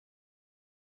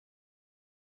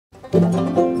I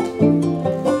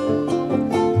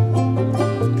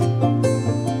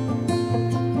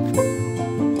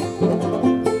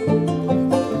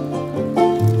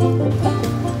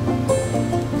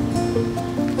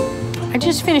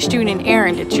just finished doing an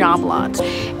errand at Job Lots,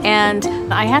 and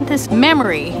I had this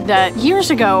memory that years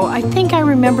ago, I think I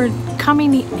remembered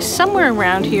coming somewhere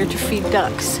around here to feed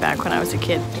ducks back when I was a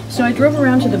kid. So I drove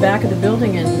around to the back of the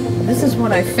building, and this is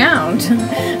what I found.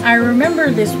 I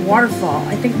remember this waterfall.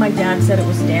 I think my dad said it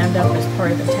was dammed up as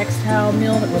part of the textile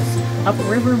mill that was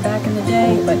upriver back in the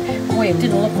day, but boy, it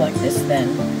didn't look like this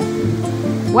then.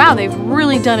 Wow, they've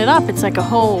really done it up. It's like a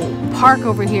whole park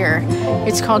over here.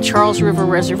 It's called Charles River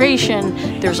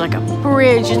Reservation. There's like a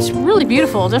bridge. It's really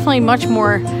beautiful. Definitely much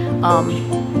more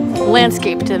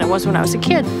landscaped than it was when I was a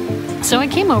kid. So I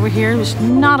came over here. There's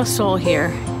not a soul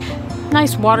here.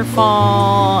 Nice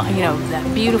waterfall, you know,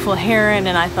 that beautiful heron,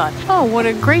 and I thought, oh, what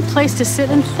a great place to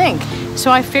sit and think. So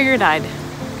I figured I'd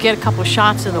get a couple of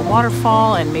shots of the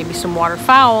waterfall and maybe some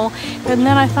waterfowl, and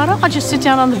then I thought, oh, I'll just sit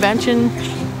down on the bench and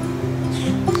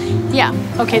yeah,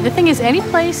 okay, the thing is, any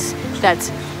place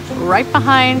that's right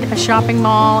behind a shopping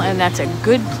mall and that's a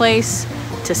good place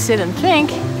to sit and think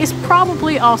is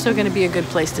probably also going to be a good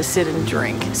place to sit and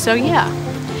drink. So yeah,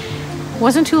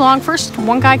 wasn't too long. First,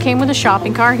 one guy came with a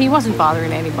shopping cart. He wasn't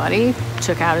bothering anybody.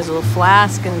 Took out his little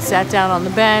flask and sat down on the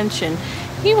bench, and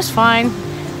he was fine.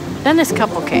 Then this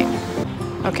couple came.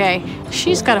 Okay,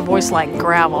 she's got a voice like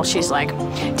gravel. She's like,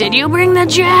 did you bring the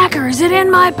jack or is it in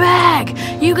my bag?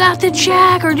 You got the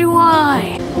jack or do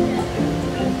I?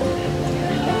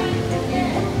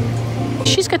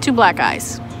 She's got two black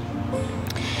eyes.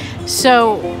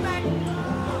 So,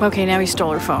 okay, now he stole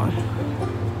her phone.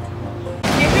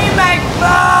 Give me my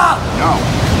phone! No.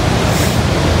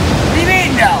 What do you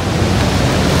mean no?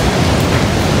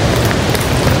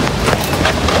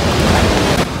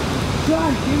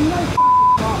 God, give me my phone.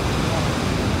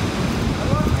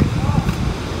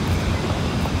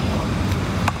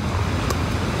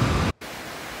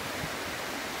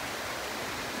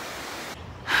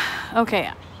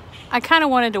 Okay, I kind of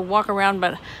wanted to walk around,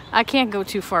 but I can't go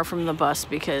too far from the bus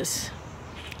because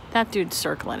that dude's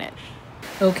circling it.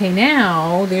 Okay,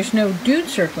 now there's no dude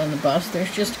circling the bus.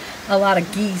 There's just a lot of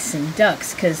geese and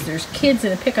ducks because there's kids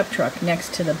in a pickup truck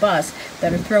next to the bus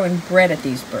that are throwing bread at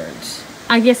these birds.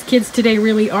 I guess kids today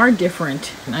really are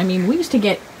different. I mean, we used to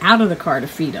get out of the car to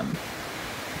feed them.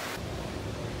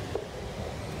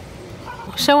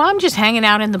 So I'm just hanging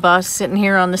out in the bus, sitting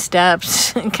here on the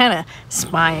steps, and kind of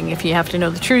spying, if you have to know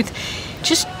the truth.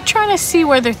 Just trying to see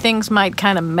whether things might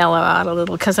kind of mellow out a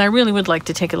little, because I really would like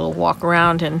to take a little walk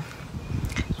around, and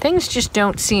things just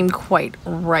don't seem quite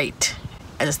right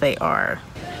as they are.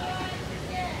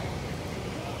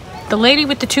 The lady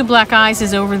with the two black eyes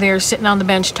is over there sitting on the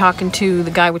bench talking to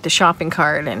the guy with the shopping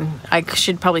cart, and I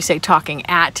should probably say talking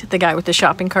at the guy with the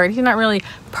shopping cart. He's not really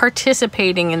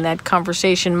participating in that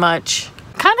conversation much.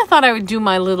 Kind of thought I would do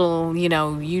my little, you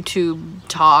know, YouTube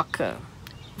talk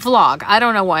vlog. I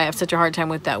don't know why I have such a hard time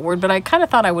with that word, but I kind of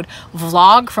thought I would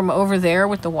vlog from over there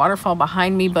with the waterfall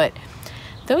behind me, but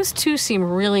those two seem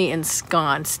really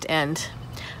ensconced, and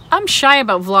I'm shy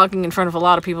about vlogging in front of a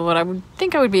lot of people, but I would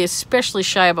think I would be especially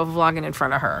shy about vlogging in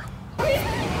front of her.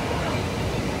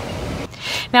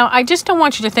 Now, I just don't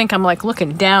want you to think I'm like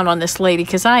looking down on this lady,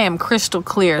 because I am crystal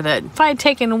clear that if I had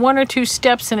taken one or two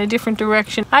steps in a different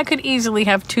direction, I could easily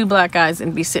have two black eyes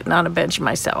and be sitting on a bench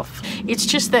myself. It's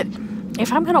just that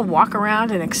if I'm going to walk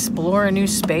around and explore a new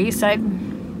space, I'd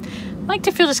like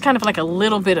to feel just kind of like a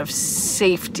little bit of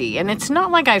safety. And it's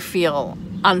not like I feel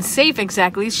unsafe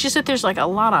exactly. It's just that there's like a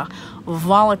lot of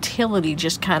volatility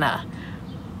just kind of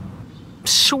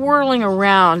swirling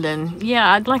around, and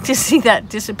yeah, I'd like to see that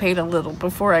dissipate a little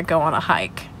before I go on a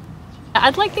hike.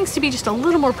 I'd like things to be just a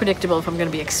little more predictable if I'm going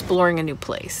to be exploring a new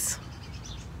place.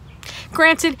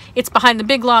 Granted, it's behind the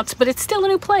big lots, but it's still a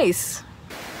new place.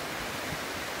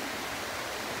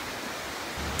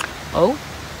 Oh,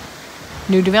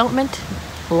 new development.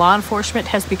 Law enforcement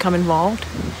has become involved.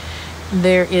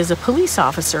 There is a police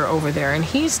officer over there, and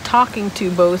he's talking to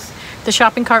both the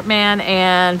shopping cart man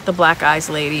and the black eyes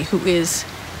lady, who is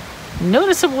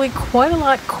noticeably quite a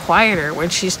lot quieter when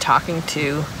she's talking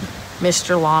to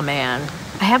Mr. Lawman.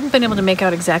 I haven't been able to make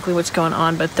out exactly what's going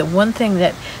on, but the one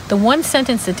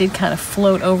sentence that did kind of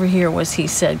float over here was he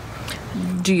said,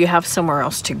 "Do you have somewhere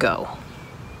else to go?"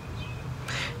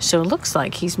 So it looks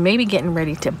like he's maybe getting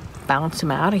ready to bounce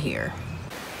him out of here.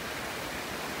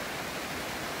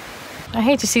 I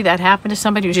hate to see that happen to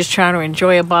somebody who's just trying to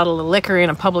enjoy a bottle of liquor in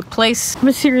a public place.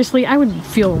 But seriously, I would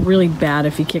feel really bad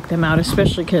if you kicked them out,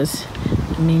 especially because,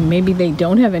 I mean, maybe they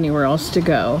don't have anywhere else to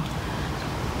go.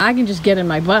 I can just get in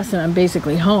my bus and I'm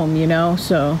basically home, you know,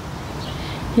 so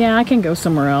yeah, I can go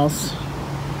somewhere else.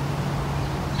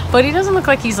 But he doesn't look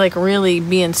like he's like really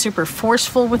being super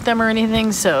forceful with them or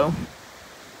anything, so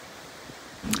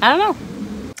I don't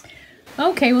know.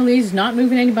 Okay, well, he's not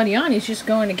moving anybody on. He's just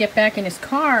going to get back in his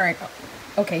car.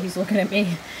 Okay, he's looking at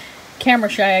me. Camera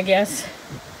shy, I guess.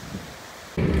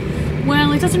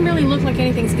 Well, it doesn't really look like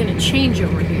anything's going to change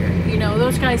over here. You know,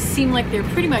 those guys seem like they're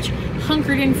pretty much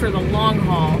hunkered in for the long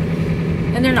haul,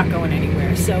 and they're not going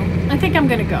anywhere, so I think I'm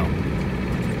going to go.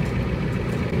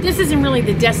 This isn't really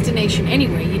the destination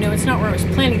anyway, you know, it's not where I was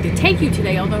planning to take you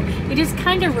today, although it is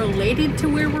kind of related to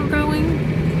where we're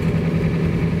going.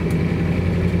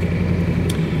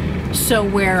 So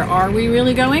where are we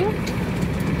really going?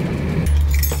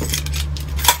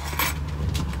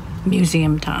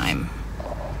 Museum time.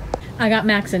 I got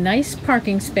Max a nice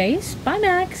parking space. Bye,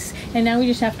 Max. And now we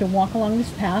just have to walk along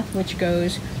this path, which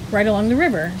goes right along the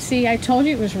river. See, I told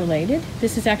you it was related.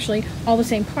 This is actually all the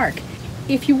same park.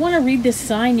 If you want to read this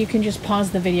sign, you can just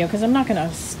pause the video because I'm not going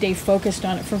to stay focused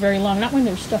on it for very long. Not when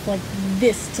there's stuff like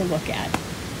this to look at.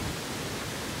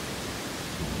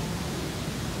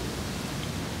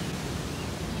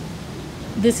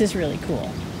 This is really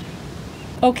cool.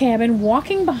 Okay, I've been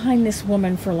walking behind this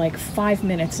woman for like 5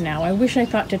 minutes now. I wish I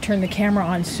thought to turn the camera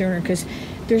on sooner because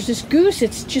there's this goose.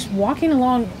 It's just walking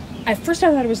along. At first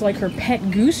I thought it was like her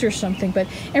pet goose or something, but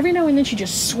every now and then she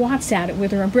just swats at it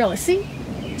with her umbrella. See?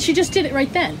 She just did it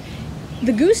right then.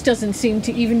 The goose doesn't seem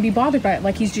to even be bothered by it,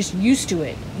 like he's just used to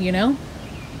it, you know?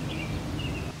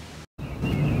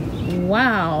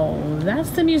 Wow,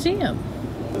 that's the museum.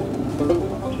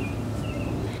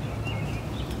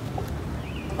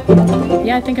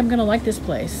 Yeah, I think I'm gonna like this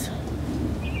place.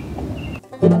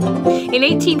 In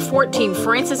 1814,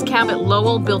 Francis Cabot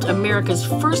Lowell built America's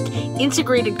first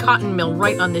integrated cotton mill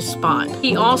right on this spot.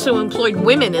 He also employed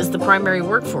women as the primary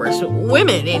workforce.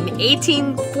 Women in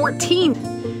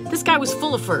 1814. This guy was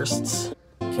full of firsts.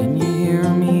 Can you hear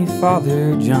me,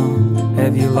 Father John?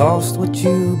 Have you lost what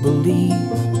you believe?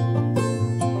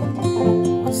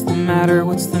 What's the matter?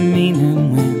 What's the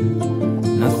meaning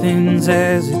when nothing's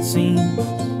as it seems?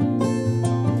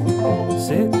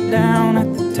 Sit down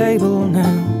at the table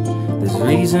now. There's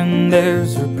reason,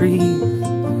 there's reprieve.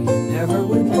 Oh, you never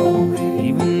would know it.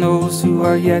 Even those who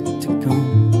are yet to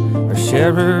come are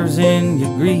sharers in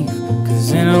your grief.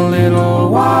 'Cause in a little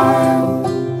while,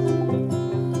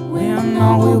 when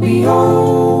all will be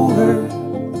over,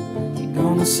 you're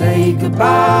gonna say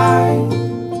goodbye.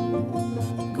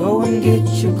 Go and get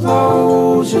your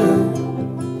closure.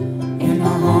 In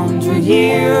 100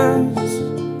 years,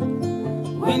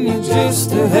 when you're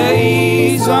just a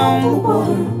haze on the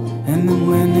water, and then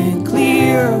when it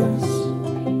clears,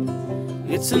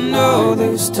 it's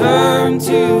another's turn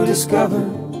to discover.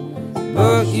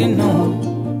 But you know,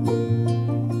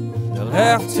 they'll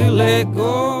have to let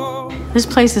go. This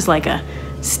place is like a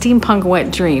steampunk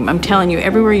wet dream. I'm telling you,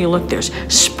 everywhere you look, there's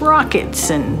sprockets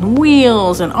and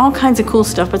wheels and all kinds of cool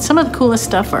stuff. But some of the coolest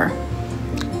stuff are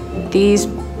these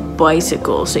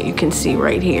bicycles that you can see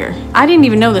right here. I didn't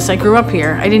even know this. I grew up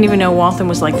here. I didn't even know Waltham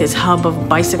was like this hub of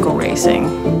bicycle racing.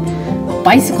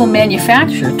 Bicycle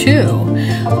manufacture too.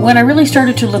 When I really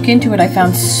started to look into it, I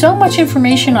found so much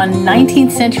information on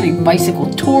 19th century bicycle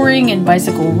touring and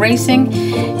bicycle racing.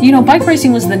 You know, bike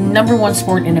racing was the #1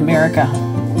 sport in America.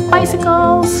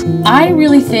 Bicycles. I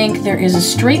really think there is a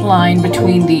straight line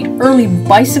between the early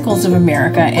bicycles of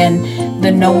America and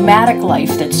the nomadic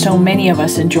life that so many of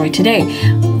us enjoy today.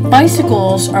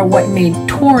 Bicycles are what made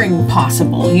touring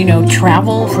possible, you know,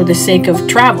 travel for the sake of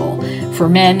travel, for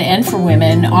men and for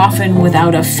women, often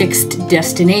without a fixed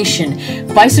destination.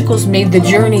 Bicycles made the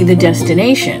journey the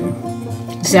destination.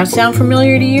 Does that sound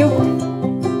familiar to you?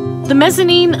 The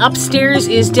mezzanine upstairs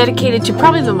is dedicated to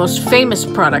probably the most famous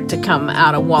product to come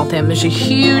out of Waltham. There's a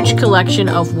huge collection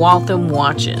of Waltham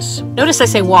watches. Notice I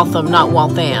say Waltham, not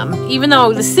Waltham, even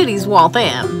though the city's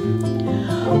Waltham.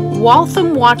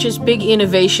 Waltham Watch's big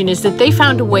innovation is that they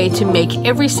found a way to make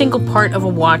every single part of a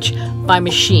watch by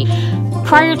machine.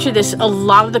 Prior to this, a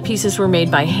lot of the pieces were made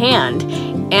by hand,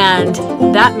 and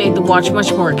that made the watch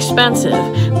much more expensive.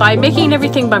 By making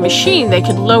everything by machine, they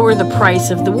could lower the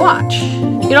price of the watch.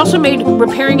 It also made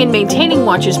repairing and maintaining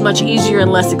watches much easier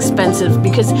and less expensive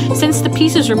because since the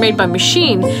pieces are made by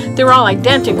machine, they're all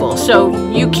identical. So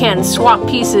you can swap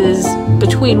pieces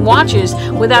between watches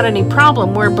without any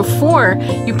problem, where before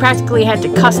you practically had to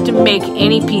custom make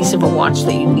any piece of a watch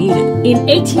that you needed. In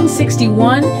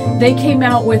 1861, they came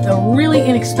out with a really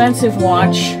inexpensive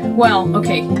watch. Well,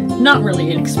 okay, not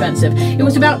really inexpensive. It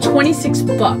was about 26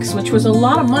 bucks, which was a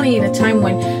lot of money at a time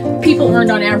when people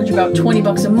earned on average about 20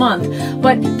 bucks a month.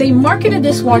 But they marketed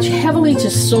this watch heavily to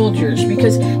soldiers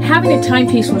because having a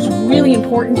timepiece was really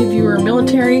important if you were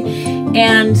military,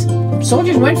 and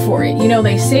soldiers went for it. You know,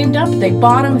 they saved up, they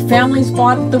bought them, families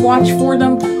bought the watch for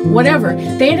them, whatever.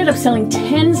 They ended up selling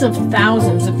tens of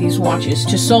thousands of these watches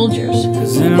to soldiers.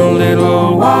 'Cause in a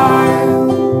little while,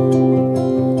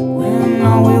 when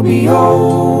all will be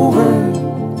over,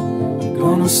 you're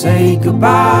gonna say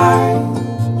goodbye.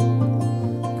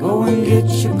 Go and get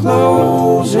your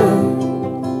closure.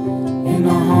 In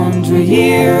 100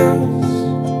 years,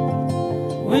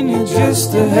 when you're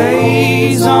just a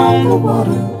haze on the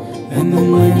water, and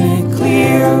then when it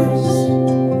clears,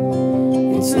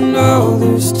 it's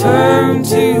another's turn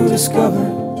to discover.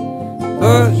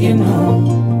 But you know,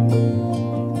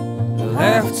 you'll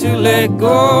have to let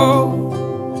go.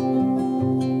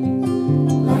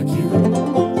 Like you.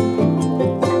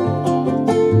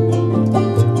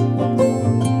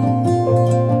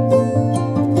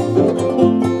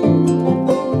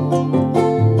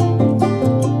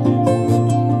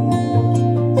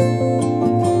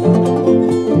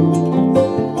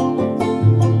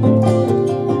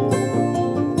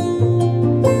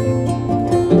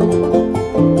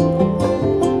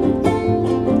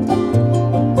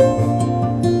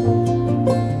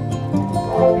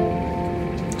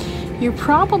 You're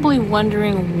probably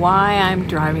wondering why I'm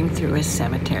driving through a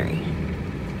cemetery.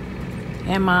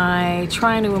 Am I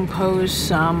trying to impose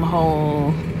some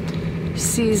whole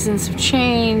seasons of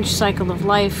change, cycle of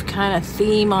life kind of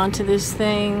theme onto this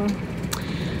thing?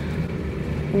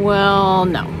 Well,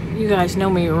 no. You guys know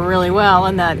me really well,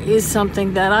 and that is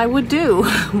something that I would do,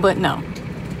 but no.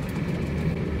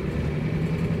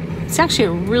 It's actually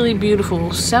a really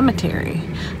beautiful cemetery.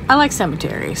 I like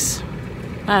cemeteries.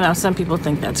 I know some people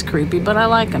think that's creepy, but I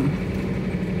like them.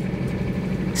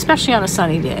 Especially on a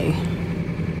sunny day.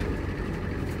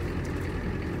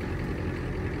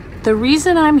 The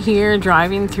reason I'm here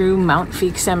driving through Mount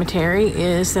Feek Cemetery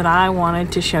is that I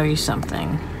wanted to show you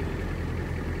something.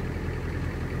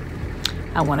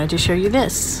 I wanted to show you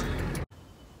this.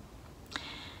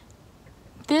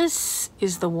 This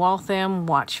is the Waltham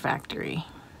Watch Factory.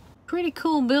 Pretty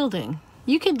cool building.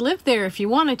 You could live there if you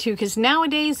wanted to, because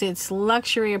nowadays it's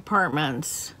luxury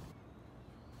apartments.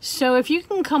 So if you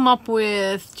can come up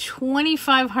with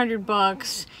 2,500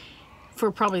 bucks for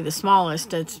probably the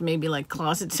smallest, that's maybe like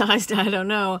closet sized, I don't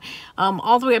know,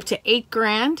 all the way up to 8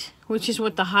 grand, which is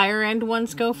what the higher end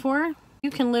ones go for, you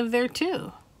can live there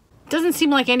too. Doesn't seem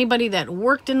like anybody that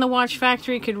worked in the watch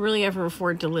factory could really ever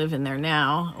afford to live in there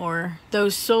now. Or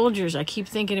those soldiers, I keep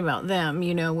thinking about them,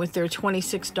 you know, with their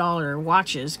 $26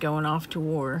 watches going off to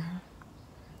war.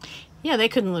 Yeah, they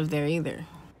couldn't live there either.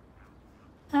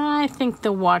 I think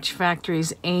the watch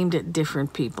factory's aimed at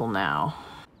different people now.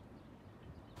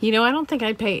 You know, I don't think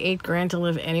I'd pay 8 grand to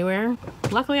live anywhere.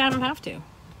 Luckily, I don't have to.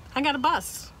 I got a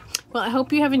bus. Well, I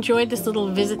hope you have enjoyed this little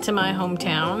visit to my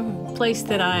hometown, place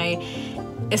that I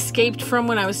escaped from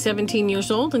when I was 17 years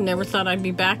old and never thought I'd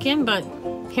be back in, but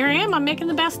here I am, I'm making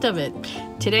the best of it.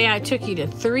 Today I took you to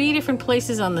 3 different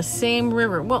places on the same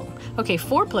river. Well, okay,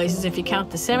 4 places if you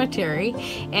count the cemetery,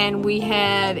 and we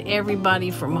had everybody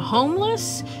from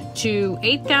homeless to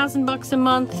 8,000 bucks a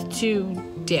month to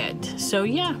dead. So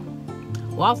yeah,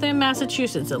 Waltham,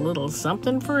 Massachusetts, a little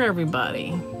something for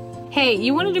everybody. Hey,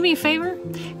 you want to do me a favor?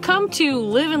 Come to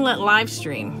Live and Let live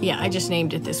stream. Yeah, I just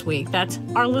named it this week. That's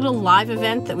our little live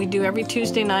event that we do every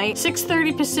Tuesday night,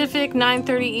 6:30 Pacific,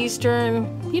 9:30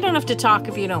 Eastern. You don't have to talk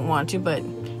if you don't want to, but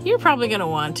you're probably going to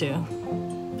want to.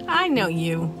 I know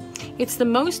you. It's the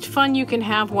most fun you can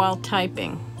have while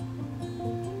typing.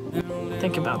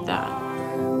 Think about that.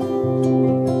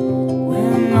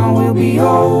 When all will be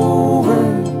over,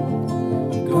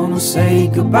 you're gonna say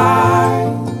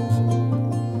goodbye.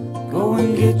 Go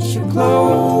and get your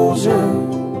closure.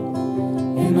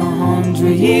 In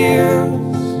 100 years,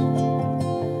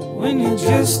 when you're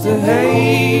just a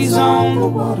haze on the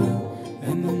water,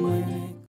 and then